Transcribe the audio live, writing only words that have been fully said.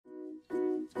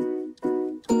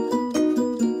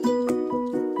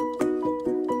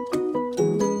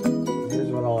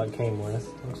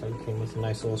with a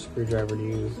nice little screwdriver to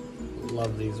use.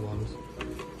 Love these ones.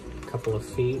 A couple of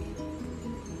feet,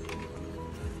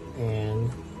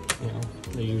 and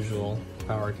the usual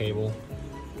power cable.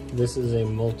 This is a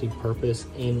multi-purpose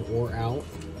in or out,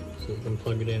 so you can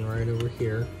plug it in right over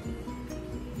here.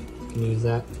 You can use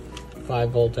that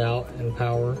 5-volt out and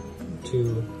power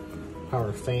to power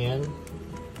a fan,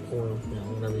 or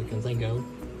whatever you can think of.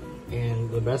 And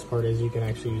the best part is you can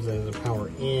actually use that as a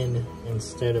power in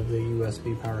instead of the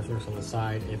USB power source on the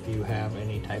side if you have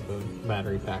any type of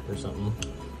battery pack or something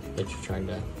that you're trying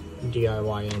to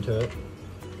DIY into it.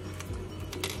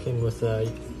 Came with a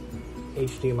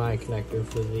HDMI connector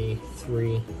for the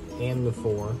 3 and the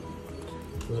 4.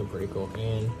 Those are pretty cool.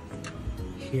 And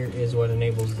here is what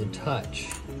enables the touch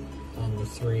on the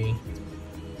 3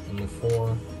 and the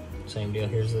 4. Same deal.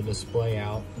 Here's the display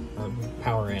out, or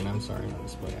power in, I'm sorry, not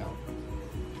display out.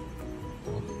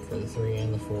 For the 3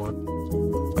 and the 4.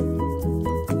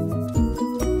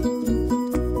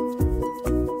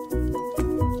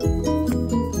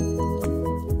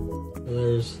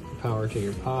 There's the power to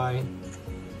your Pi,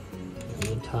 and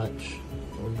the touch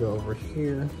will go over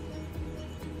here.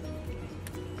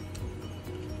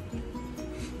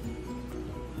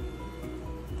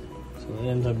 So it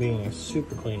ends up being a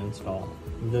super clean install.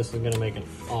 This is going to make an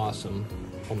awesome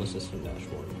home assistant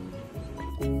dashboard.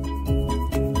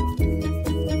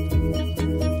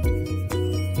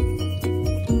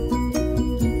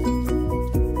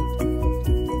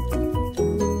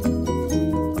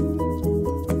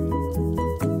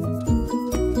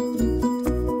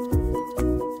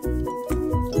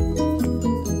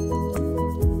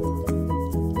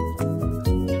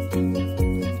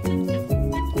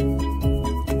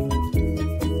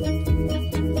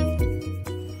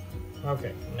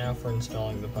 Okay, now for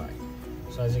installing the Pi.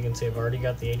 So as you can see, I've already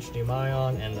got the HDMI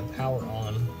on and the power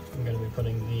on. I'm going to be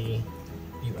putting the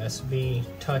USB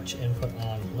touch input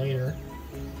on later.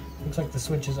 Looks like the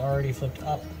switch is already flipped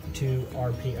up to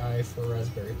RPI for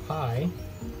Raspberry Pi.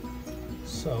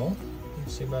 So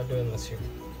let's see about doing this here.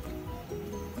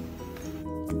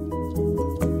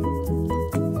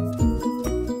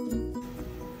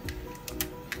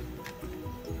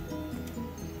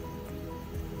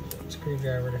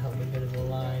 Screwdriver to help me get it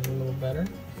aligned a little better.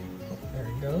 Oh, there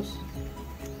it goes.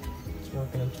 It's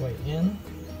working its way in.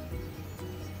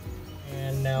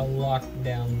 And now lock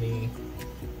down the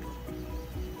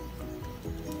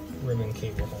ribbon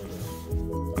cable holder.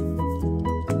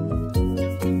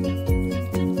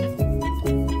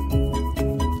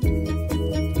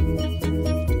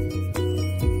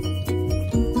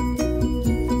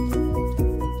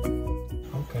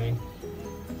 Okay.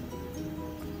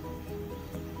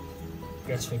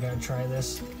 Guess we gotta try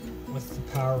this with the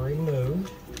power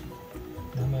removed.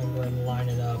 Now I'm gonna go ahead and line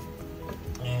it up,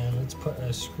 and let's put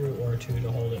a screw or two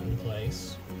to hold it in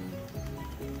place.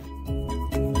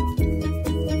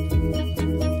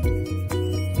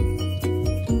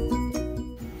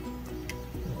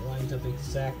 It lines up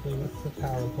exactly with the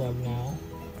power plug now.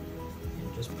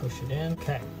 And just push it in.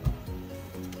 Okay.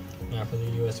 Now for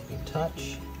the USB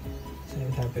touch.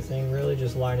 Same type of thing, really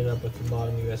just line it up with the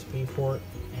bottom USB port,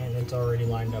 and it's already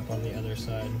lined up on the other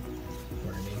side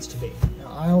where it needs to be.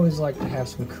 Now, I always like to have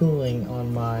some cooling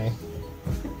on my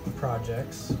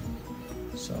projects,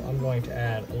 so I'm going to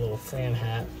add a little fan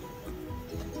hat.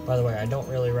 By the way, I don't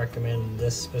really recommend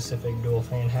this specific dual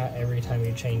fan hat. Every time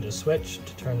you change a switch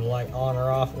to turn the light on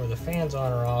or off, or the fans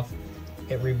on or off,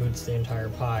 it reboots the entire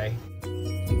Pi.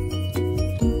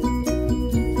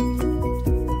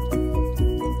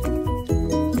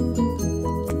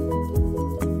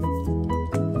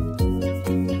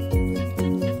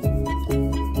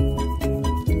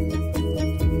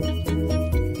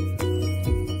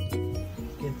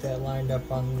 Up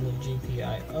on the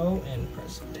GPIO and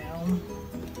press down.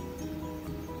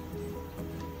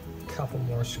 A couple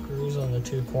more screws on the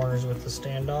two corners with the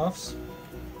standoffs.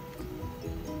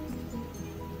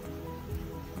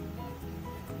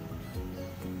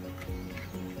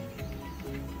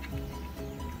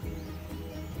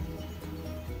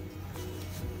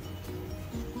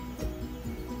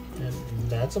 And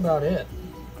that's about it.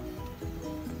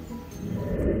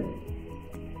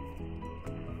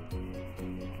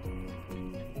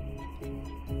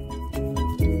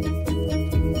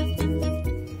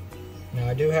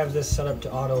 I do have this set up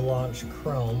to auto launch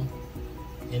Chrome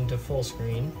into full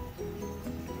screen,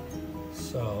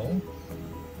 so